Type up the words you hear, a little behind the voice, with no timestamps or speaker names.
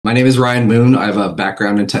My name is Ryan Moon. I have a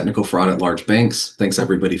background in technical fraud at large banks. Thanks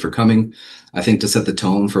everybody for coming. I think to set the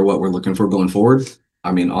tone for what we're looking for going forward,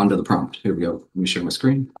 on to the prompt. Here we go. Let me share my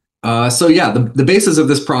screen. The basis of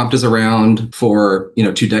this prompt is around for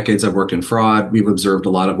 2 decades I've worked in fraud. We've observed a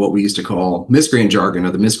lot of what we used to call miscreant jargon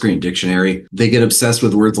or the miscreant dictionary. They get obsessed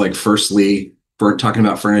with words like firstly, for talking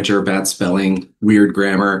about furniture, bad spelling, weird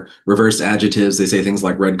grammar, reversed adjectives. They say things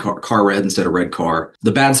like red car red instead of red car.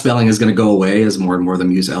 The bad spelling is going to go away as more and more of them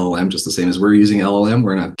use LLM, just the same as we're using LLM.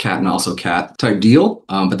 We're in a cat and also cat type deal.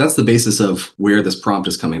 But that's the basis of where this prompt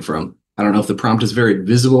is coming from. I don't know if the prompt is very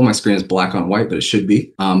visible. My screen is black on white, but it should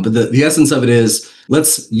be. But the essence of it is,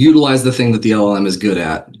 let's utilize the thing that the LLM is good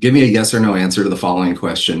at. Give me a yes or no answer to the following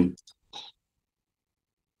question.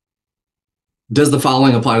 Does the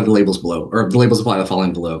following apply to the labels below, or the labels apply to the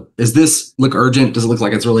following below? Does this look urgent? Does it look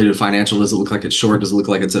like it's related to financial? Does it look like it's short? Does it look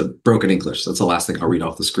like it's a broken English? That's the last thing I'll read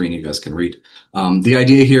off the screen. You guys can read. The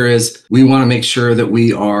idea here is we want to make sure that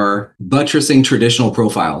we are buttressing traditional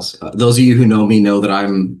profiles. Those of you who know me know that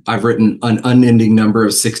I've written an unending number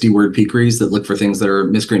of 60-word peakeries that look for things that are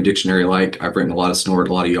miscreant dictionary-like. I've written a lot of snort,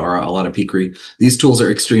 a lot of Yara, a lot of peakery. These tools are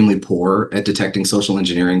extremely poor at detecting social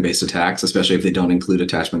engineering-based attacks, especially if they don't include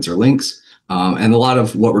attachments or links. And a lot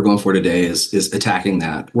of what we're going for today is attacking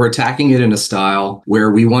that. We're attacking it in a style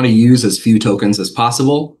where we want to use as few tokens as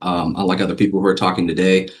possible. Unlike other people who are talking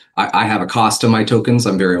today, I have a cost to my tokens.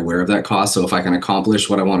 I'm very aware of that cost. So if I can accomplish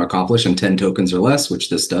what I want to accomplish in 10 tokens or less, which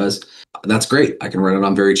this does, that's great. I can run it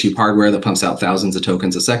on very cheap hardware that pumps out thousands of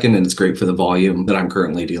tokens a second, and it's great for the volume that I'm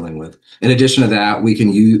currently dealing with. In addition to that, we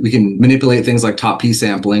can manipulate things like top P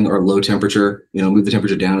sampling or low temperature, move the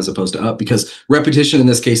temperature down as opposed to up, because repetition in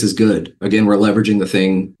this case is good. Again, we're leveraging the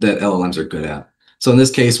thing that LLMs are good at. So in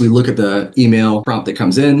this case, we look at the email prompt that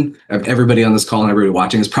comes in. Everybody on this call and everybody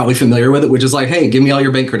watching is probably familiar with it, which is like, hey, give me all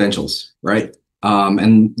your bank credentials, right?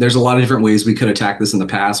 And there's a lot of different ways we could attack this in the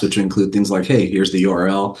past, which include things like, hey, here's the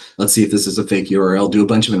URL. Let's see if this is a fake URL, do a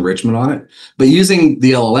bunch of enrichment on it. But using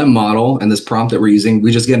the LLM model and this prompt that we're using,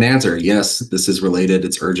 we just get an answer. Yes, this is related.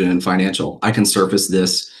 It's urgent and financial. I can surface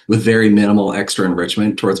this with very minimal extra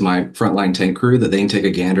enrichment towards my frontline tank crew that they can take a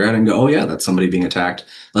gander at and go, oh yeah, that's somebody being attacked.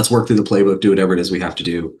 Let's work through the playbook, do whatever it is we have to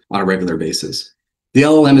do on a regular basis. The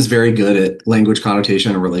LLM is very good at language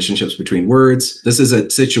connotation and relationships between words. This is a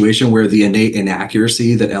situation where the innate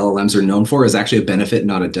inaccuracy that LLMs are known for is actually a benefit,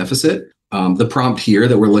 not a deficit. The prompt here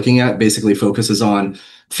that we're looking at basically focuses on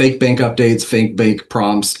fake bank updates, fake bank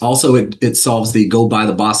prompts. Also, it solves the go buy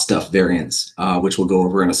the boss stuff variants, which we'll go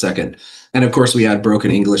over in a second. And of course, we add broken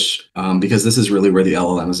English because this is really where the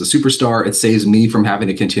LLM is a superstar. It saves me from having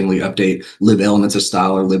to continually update lib elements of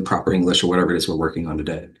style or lib proper English or whatever it is we're working on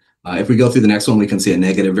today. If we go through the next one, we can see a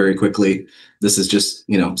negative very quickly. This is just,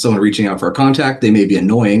 someone reaching out for a contact. They may be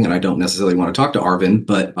annoying, and I don't necessarily want to talk to Arvin,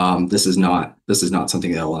 but this is not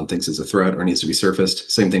something the LLM thinks is a threat or needs to be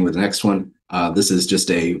surfaced. Same thing with the next one. This is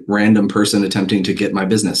just a random person attempting to get my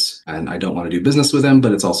business, and I don't want to do business with them,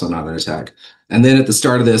 but it's also not an attack. And then at the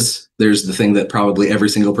start of this, there's the thing that probably every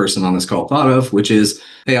single person on this call thought of, which is,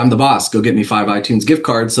 hey, I'm the boss. Go get me 5 iTunes gift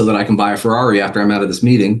cards so that I can buy a Ferrari after I'm out of this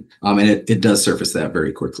meeting. And it does surface that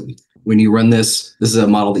very quickly. When you run this is a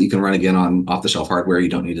model that you can run again on off-the-shelf hardware. You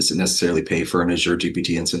don't need to necessarily pay for an Azure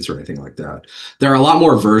GPT instance or anything like that. There are a lot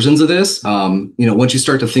more versions of this. Once you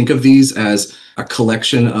start to think of these as a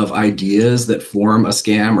collection of ideas that form a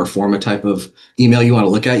scam or form a type of email you want to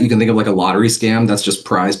look at, you can think of like a lottery scam. That's just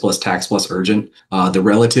prize plus tax plus urgent. The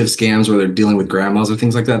relative scams where they're dealing with grandmas or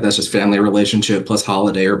things like that, that's just family relationship plus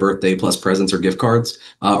holiday or birthday plus presents or gift cards.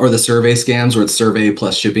 Or the survey scams where it's survey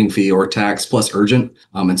plus shipping fee or tax plus urgent.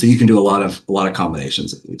 And so you can do a lot of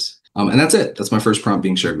combinations of these. And that's it. That's my first prompt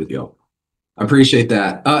being shared with you. I appreciate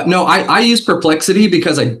that. No, I use Perplexity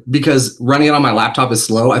because running it on my laptop is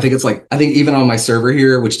slow. I think even on my server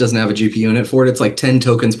here, which doesn't have a GPU in it for it, it's like 10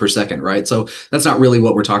 tokens per second, right? So that's not really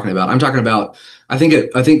what we're talking about. I'm talking about, I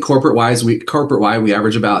think corporate-wide, we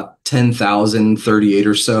average about 10,038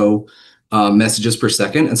 or so messages per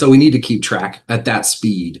second. And so we need to keep track at that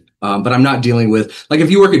speed. But I'm not dealing with, like,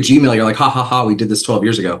 if you work at Gmail, you're like, ha, ha, ha, we did this 12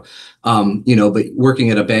 years ago. But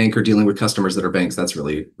working at a bank or dealing with customers that are banks, that's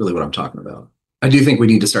really, really what I'm talking about. I do think we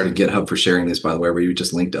need to start a GitHub for sharing this, by the way, where you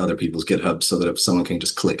just link to other people's GitHubs so that if someone can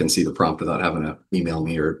just click and see the prompt without having to email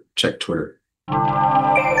me or check Twitter.